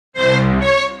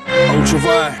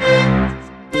Ultraviolet,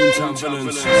 Boomtown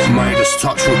Villains, Midas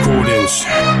Touch Recordings.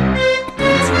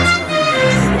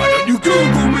 Why don't you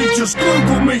Google me, just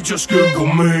Google me, just Google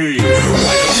me.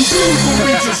 Why don't you Google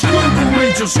me, just Google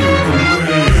me, just Google me.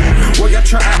 Well, you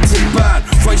try acting bad,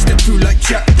 first step through like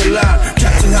Jack the Lad.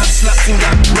 Captain had slapped and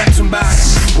got wrecked and back.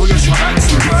 Well, you try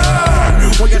acting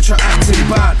bad, well, you try acting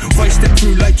bad, first step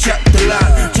through like Jack the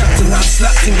Lad. Captain had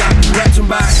slapped and got wrecked and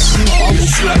back. I will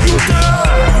slap your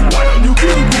dad. Why don't you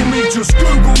Google me, just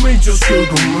Google me, just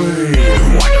Google me.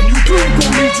 Why don't you Google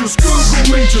me, just Google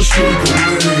me, just Google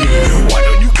me. Why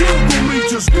don't you Google me,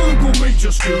 just Google me,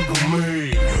 just Google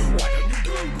me. Why don't you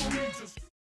Google me, just...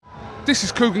 This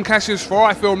is Coogan Cassius for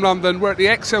iFILM London. We're at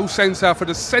the XL Centre for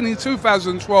the SENI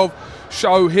 2012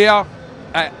 show here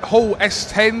at Hall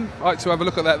S10. I'd like to have a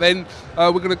look at that then.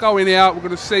 We're going to go in here, we're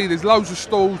going to see there's loads of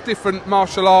stalls, different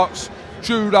martial arts,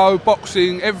 judo,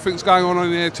 boxing, everything's going on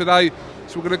in here today.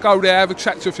 So we're going to go there, have a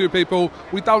chat to a few people.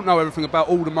 We don't know everything about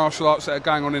all the martial arts that are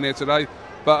going on in here today,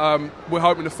 but we're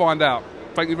hoping to find out.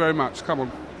 Thank you very much. Come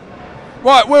on.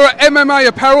 Right, we're at MMA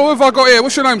Apparel. Who have I got here?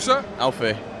 What's your name, sir?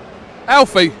 Alfie.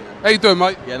 Alfie. How you doing,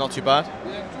 mate? Yeah, not too bad.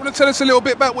 Yeah. Do you want to tell us a little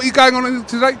bit about what you're going on in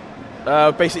today?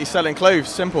 Basically selling clothes,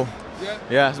 simple. Yeah.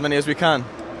 Yeah, as many as we can.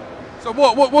 So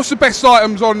what's the best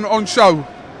items on show?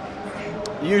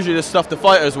 Usually the stuff the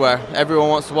fighters wear. Everyone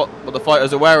wants what the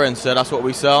fighters are wearing, so that's what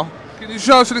we sell. Can you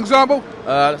show us an example?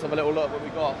 Let's have a little look what we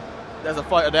got. There's a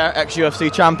fighter there,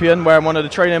 ex-UFC champion, wearing one of the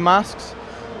training masks.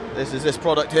 This is this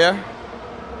product here.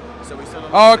 So we sell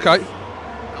them. Oh, okay.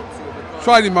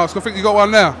 Training mask. I think you got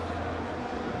one now.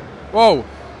 Whoa.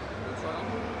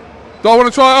 Do I want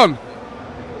to try it on?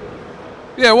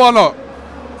 Yeah, why not?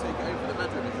 Take it over the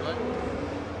bedroom if you like.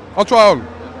 I'll try it on.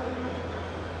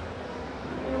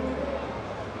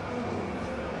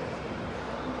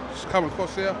 Just come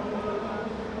across here.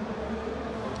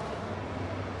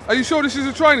 Are you sure this is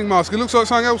a training mask? It looks like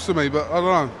something else to me, but I don't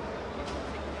know.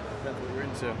 Depends what you're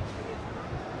into.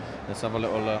 Let's have a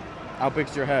little look. How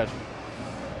big's your head?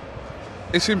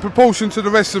 It's in proportion to the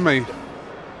rest of me.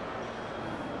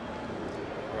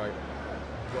 Right.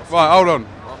 Right, hold on.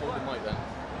 I'll hold the mic then.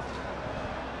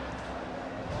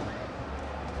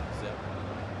 That's it.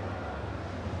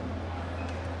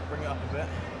 Bring it up a bit.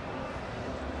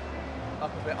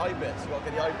 Up a bit. Eye bits. You've got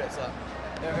to get the eye bits up.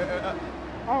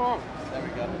 Oh, There we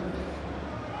go.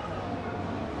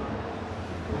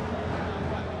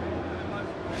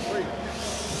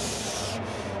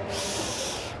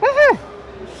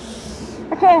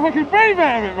 I can't fucking breathe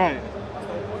out of it, mate.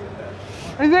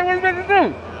 Is that what you're meant to do?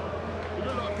 You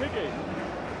look like a piggy.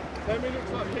 Sammy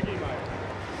looks like a piggy, mate.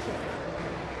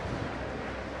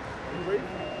 You breathe?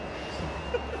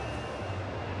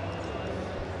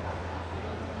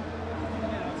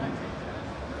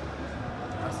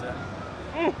 That's it.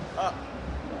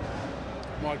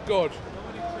 My God.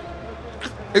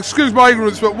 Excuse my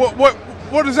ignorance, but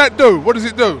what does that do? What does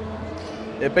it do?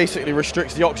 It basically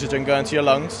restricts the oxygen going to your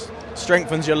lungs,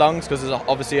 strengthens your lungs because there's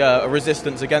obviously a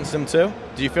resistance against them too.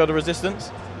 Do you feel the resistance?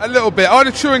 A little bit. I had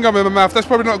a chewing gum in my mouth. That's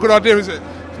probably not a good idea, is it?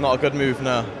 It's not a good move,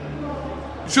 no.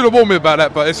 You should have warned me about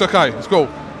that, but it's okay. It's cool.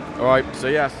 Alright, so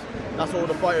yes, that's all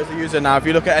the fighters are using now. If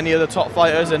you look at any of the top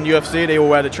fighters in UFC, they all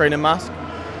wear the training mask.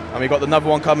 And we've got another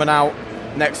one coming out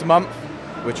next month,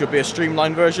 which will be a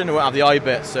streamlined version. It won't have the eye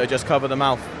bits, so just cover the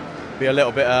mouth. Be a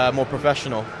little bit more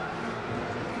professional.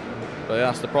 But yeah,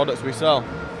 that's the products we sell.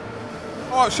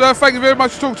 Alright, sir. Thank you very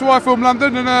much for talking to iFILM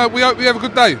London, and we hope you have a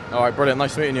good day. Alright, brilliant.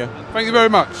 Nice meeting you. Thank you very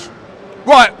much.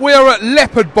 Right, we are at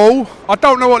Leopard Ball. I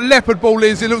don't know what Leopard Ball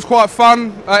is. It looks quite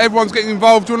fun. Everyone's getting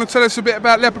involved. Do you want to tell us a bit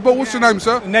about Leopard Ball? What's your name,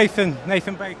 sir? Nathan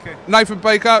Baker. Nathan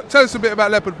Baker. Tell us a bit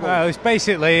about Leopard Ball. Well, it's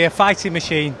basically a fighting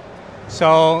machine.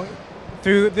 So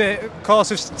through the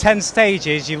course of 10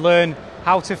 stages, you learn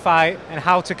how to fight and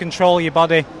how to control your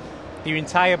body, your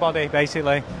entire body,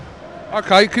 basically.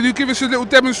 Okay, can you give us a little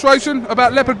demonstration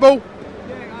about Leopard Ball?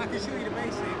 Yeah, I can show you the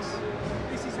basics.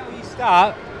 This is how you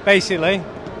start, basically.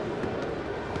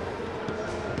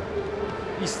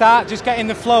 You start just getting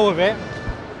the flow of it,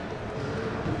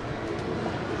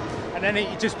 and then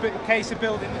it's just a case of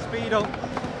building the speed up.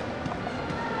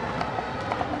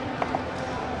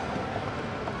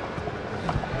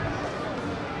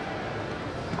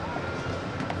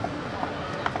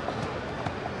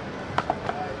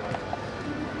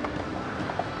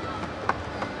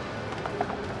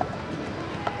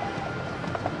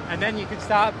 And then you can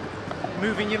start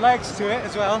moving your legs to it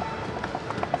as well.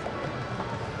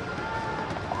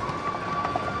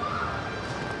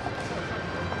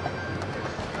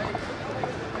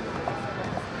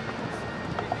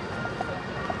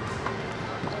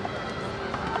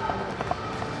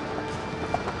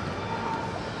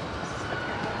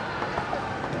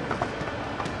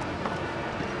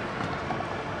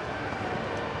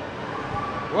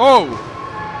 Whoa!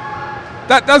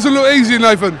 That doesn't look easy,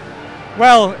 Nathan.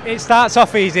 Well, it starts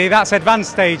off easy, that's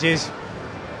advanced stages.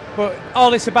 But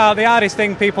all it's about, the hardest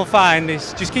thing people find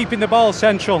is just keeping the ball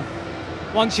central.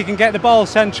 Once you can get the ball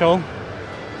central,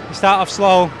 you start off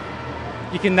slow,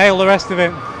 you can nail the rest of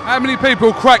it. How many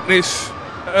people crack this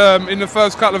in the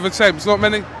first couple of attempts? Not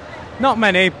many? Not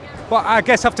many, but I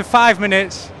guess after 5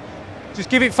 minutes, just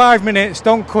give it 5 minutes,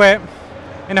 don't quit.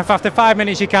 And if after 5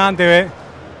 minutes you can't do it,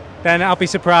 then I'll be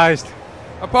surprised.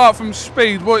 Apart from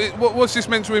speed, what's this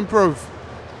meant to improve?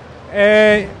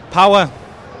 Power.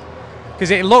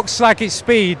 Because it looks like it's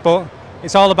speed, but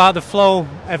it's all about the flow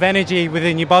of energy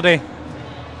within your body.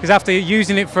 Because after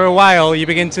using it for a while, you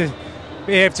begin to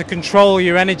be able to control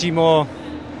your energy more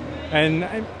and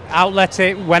outlet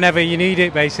it whenever you need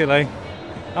it, basically.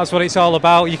 That's what it's all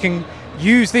about. You can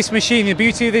use this machine. The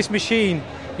beauty of this machine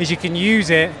is you can use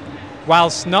it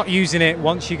whilst not using it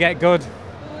once you get good.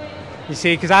 You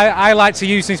see, because I like to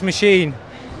use this machine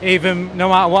even no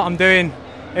matter what I'm doing.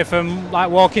 If I'm like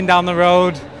walking down the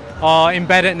road or in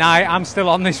bed at night, I'm still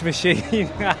on this machine.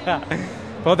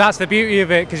 But that's the beauty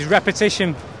of it, because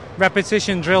repetition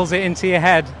drills it into your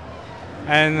head,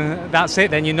 and that's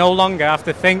it. Then you no longer have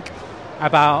to think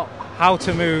about how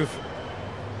to move,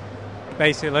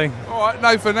 basically. All right,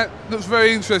 Nathan, that looks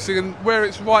very interesting, and where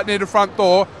it's right near the front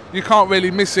door, you can't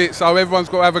really miss it, so everyone's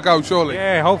got to have a go, surely.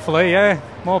 Yeah, hopefully, yeah.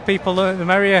 More people, the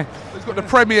merrier. He's got the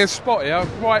premier spot here,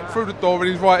 right through the door,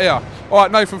 and he's right here. All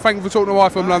right, Nathan, thank you for talking to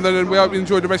iFILM London, and we hope you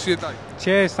enjoy the rest of your day.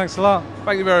 Cheers, thanks a lot.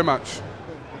 Thank you very much.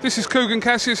 This is Coogan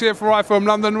Cassius here for iFILM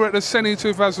London. We're at the SENI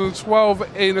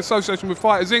 2012 in association with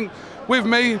Fighters Inc. With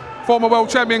me, former world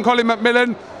champion Colin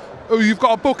McMillan, who you've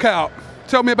got a book out.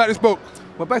 Tell me about this book.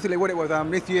 Well, basically what it was,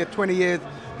 this year, 20 years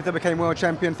since I became world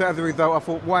champion, so as a result I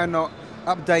thought, why not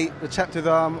update the chapters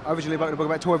I originally wrote the book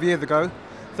about 12 years ago.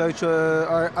 So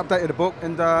I updated the book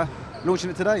and launching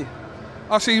it today.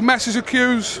 I see masses of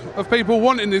queues of people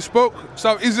wanting this book,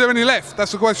 so is there any left?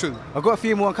 That's the question. I've got a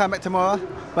few more coming back tomorrow,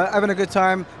 but having a good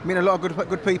time, meeting a lot of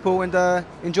good people and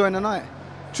enjoying the night.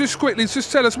 Just quickly,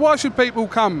 just tell us, why should people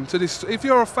come to this? If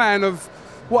you're a fan of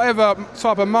whatever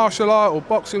type of martial art or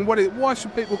boxing, why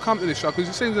should people come to this show? Because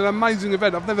it seems an amazing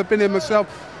event. I've never been here myself,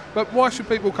 but why should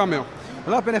people come here?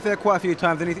 Well, I've been here quite a few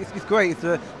times, and it's great. It's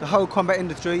the whole combat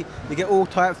industry. You get all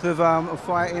types of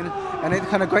fighting, and it's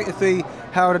kind of great to see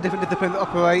how the different disciplines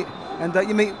operate, and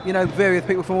you meet various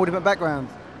people from all different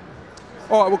backgrounds.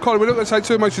 All right, well, Colin, we're not going to take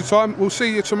too much of your time. We'll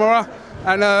see you tomorrow,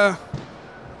 and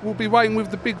we'll be waiting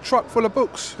with the big truck full of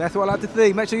books. That's what I like to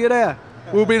see. Make sure you're there.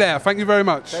 We'll be there. Thank you very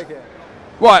much. Take care.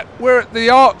 Right, we're at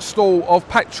the art stall of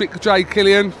Patrick J.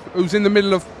 Killian, who's in the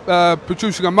middle of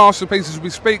producing a masterpiece as we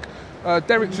speak.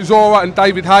 Derek Chisora and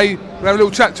David Hay. We'll have a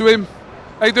little chat to him.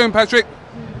 How you doing, Patrick?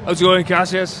 How's it going,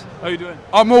 Cassius? How you doing?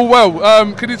 I'm all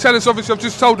well. Can you tell us, obviously, I've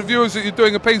just told the viewers that you're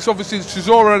doing a piece, obviously,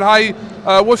 Chisora and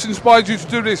Hay. What's inspired you to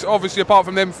do this, obviously, apart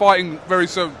from them fighting very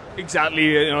soon?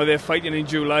 Exactly, they're fighting in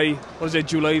July. What is it,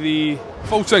 July the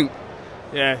 14th?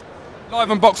 Yeah.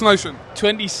 Live on Box Nation.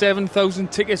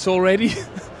 27,000 tickets already.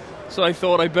 So I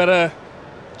thought I'd better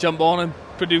jump on and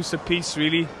produce a piece,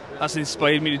 really. That's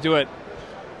inspired me to do it.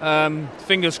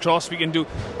 Fingers crossed we can do.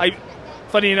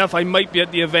 Funny enough, I might be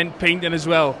at the event painting as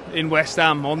well in West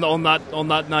Ham on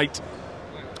that night.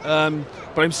 But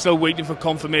I'm still waiting for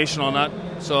confirmation on that.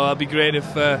 So it'll be great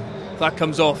if that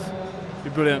comes off. It'll be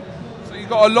brilliant. So you've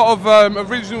got a lot of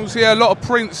originals here, a lot of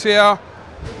prints here.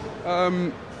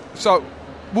 So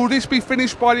will this be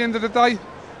finished by the end of the day?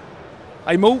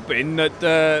 I'm hoping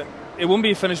that it won't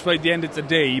be finished by the end of the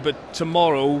day, but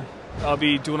tomorrow I'll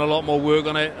be doing a lot more work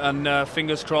on it, and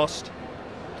fingers crossed.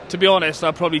 To be honest,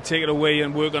 I'll probably take it away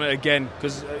and work on it again,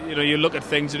 because you look at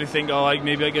things and you think, oh,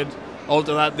 maybe I could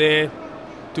alter that there,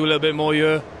 do a little bit more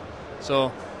here.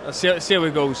 So I'll see how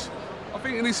it goes. I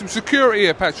think you need some security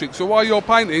here, Patrick. So while you're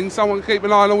painting, someone keep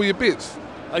an eye on all your bits.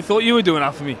 I thought you were doing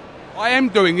that for me. I am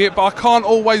doing it, but I can't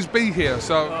always be here.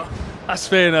 So that's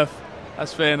fair enough.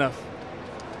 That's fair enough.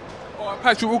 All right,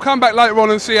 Patrick, we'll come back later on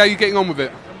and see how you're getting on with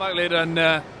it. Come back later and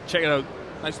check it out.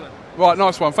 Nice one. Right,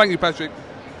 nice one. Thank you, Patrick.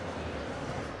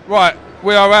 Right,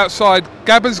 we are outside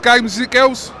Gabba's Games, is it,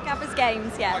 girls? Gabba's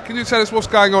Games, yeah. Right, can you tell us what's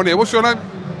going on here? What's your name?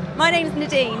 My name's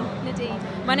Nadine.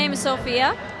 My name is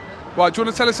Sophia. Right, do you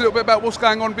want to tell us a little bit about what's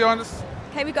going on behind us?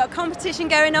 Okay, we've got a competition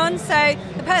going on, so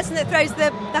the person that throws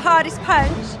the hardest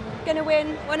punch going to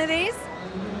win one of these.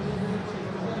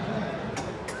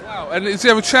 Wow, and is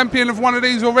there a champion of one of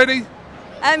these already?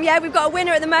 Yeah, we've got a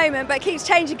winner at the moment, but it keeps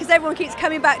changing because everyone keeps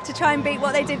coming back to try and beat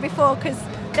what they did before, because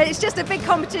it's just a big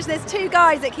competition. There's two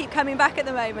guys that keep coming back at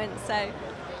the moment, so.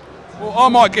 Well, I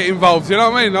might get involved, you know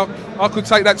what I mean? I could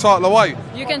take that title away.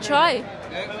 You can try.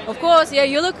 Of course, yeah,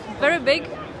 you look very big.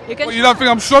 You can. Well, you don't think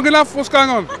I'm strong enough? What's going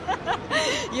on?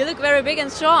 You look very big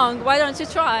and strong. Why don't you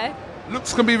try?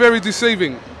 Looks can be very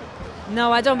deceiving.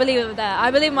 No, I don't believe that.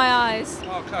 I believe my eyes.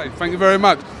 Okay, thank you very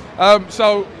much.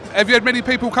 So, have you had many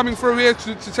people coming through here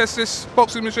to test this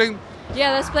boxing machine?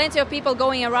 Yeah, there's plenty of people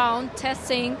going around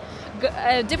testing,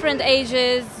 different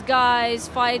ages, guys,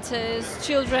 fighters,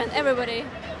 children, everybody.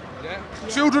 Yeah.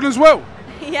 Children as well?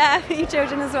 Yeah,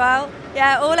 children as well.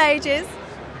 Yeah, all ages.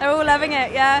 They're all loving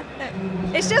it, yeah.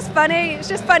 It's just funny. It's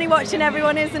just funny watching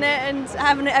everyone, isn't it? And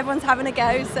everyone's having a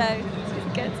go, so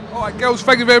it's good. All right, girls,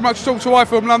 thank you very much. Talk to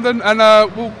iFILM London, and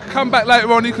we'll come back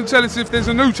later on. You can tell us if there's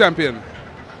a new champion.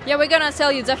 Yeah, we're gonna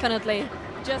tell you definitely.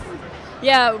 Just,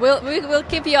 yeah, we'll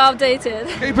keep you updated.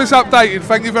 Keep us updated.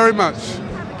 Thank you very much.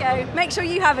 Have a go. Make sure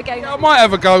you have a go. Yeah, I might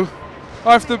have a go.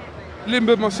 I have to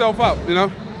limber myself up, you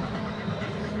know.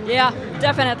 Yeah,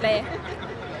 definitely.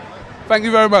 Thank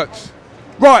you very much.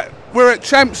 Right, we're at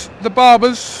Champs, the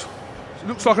Barbers.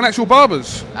 Looks like an actual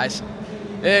Barbers. Nice.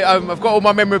 Yeah, I've got all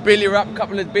my memorabilia up, a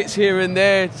couple of bits here and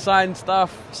there, signed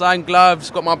stuff, signed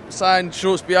gloves, got my signed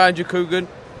shorts behind you, Coogan.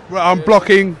 Right, I'm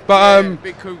blocking, but yeah,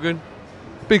 big Coogan.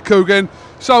 Big Coogan.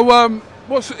 So,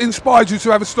 what's inspired you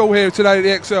to have a stall here today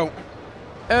at the XL?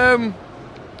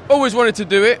 Always wanted to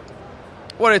do it.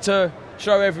 Wanted to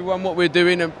show everyone what we're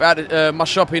doing about my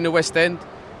shop in the West End.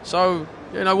 So,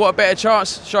 you know, what a better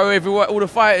chance, show everyone, all the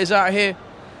fighters out here.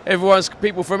 Everyone's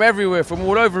people from everywhere, from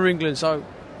all over England, so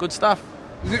good stuff.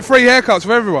 Is it free haircuts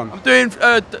for everyone?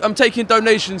 I'm taking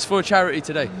donations for a charity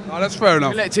today. Oh, that's fair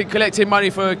enough. Collecting money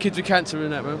for kids with cancer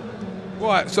and that, man.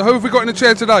 Right, so who have we got in the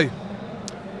chair today?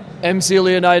 MC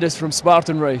Leonidas from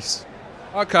Spartan Race.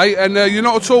 Okay, and you're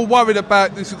not at all worried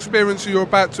about this experience you're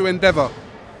about to endeavour?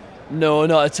 No,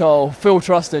 not at all. Full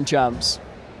trust in Champs.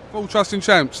 Full trust in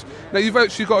Champs. Now, you've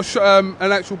actually got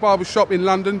an actual barber shop in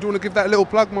London. Do you want to give that a little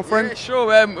plug, my friend? Yeah, sure.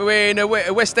 We're in a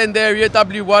West End area,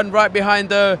 W1, right behind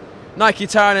the Nike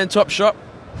Town and Top Shop.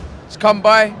 Just come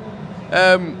by.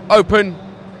 Open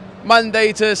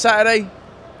Monday to Saturday.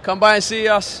 Come by and see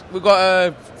us. We've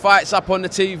got fights up on the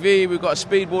TV. We've got a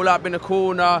speedball up in the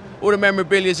corner. All the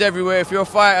memorabilia's everywhere. If you're a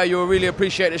fighter, you'll really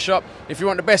appreciate the shop. If you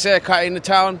want the best haircut in the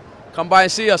town, come by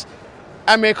and see us.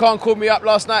 Amir Khan called me up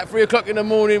last night, 3 o'clock in the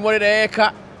morning, wanted a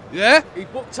haircut. Yeah? He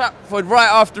booked up for right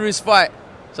after his fight.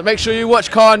 So make sure you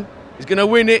watch Khan. He's going to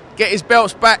win it, get his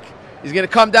belts back. He's going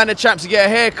to come down to Champs to get a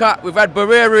haircut. We've had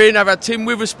Barrera in, I've had Tim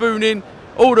Witherspoon in.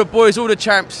 All the boys, all the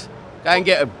champs. Go and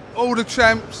get them. All the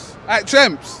champs. At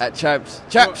Champs? At Champs.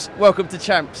 Champs, welcome to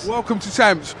Champs. Welcome to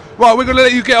Champs. Right, we're going to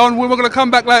let you get on. We're going to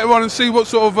come back later on and see what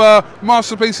sort of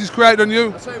masterpiece he's created on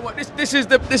you. I'll tell you what, this is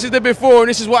the before and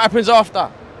this is what happens after.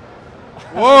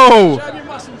 Whoa!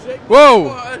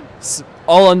 Whoa!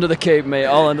 All under the cape, mate,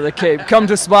 all under the cape. Come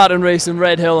to Spartan Race in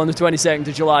Red Hill on the 22nd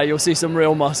of July, you'll see some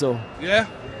real muscle. Yeah?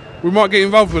 We might get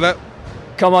involved with that.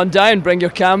 Come on down, bring your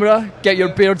camera, get your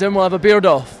beard in, we'll have a beard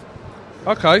off.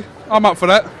 Okay, I'm up for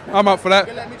that. I'm up for that.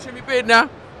 You let me trim your beard now?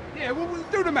 Yeah, we'll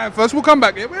do the man first. We'll come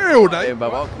back here. We're here all day. Yeah,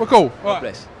 bye-bye. We're cool. God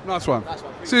bless. Nice one.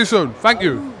 See you soon. Thank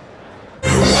you.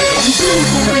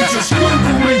 Just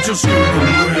Google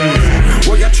me.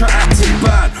 While you try acting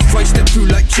bad, fight step through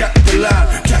like Jack the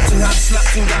Lad. Captain had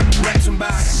slapped and got wrecked and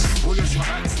back. While you try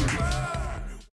acting bad.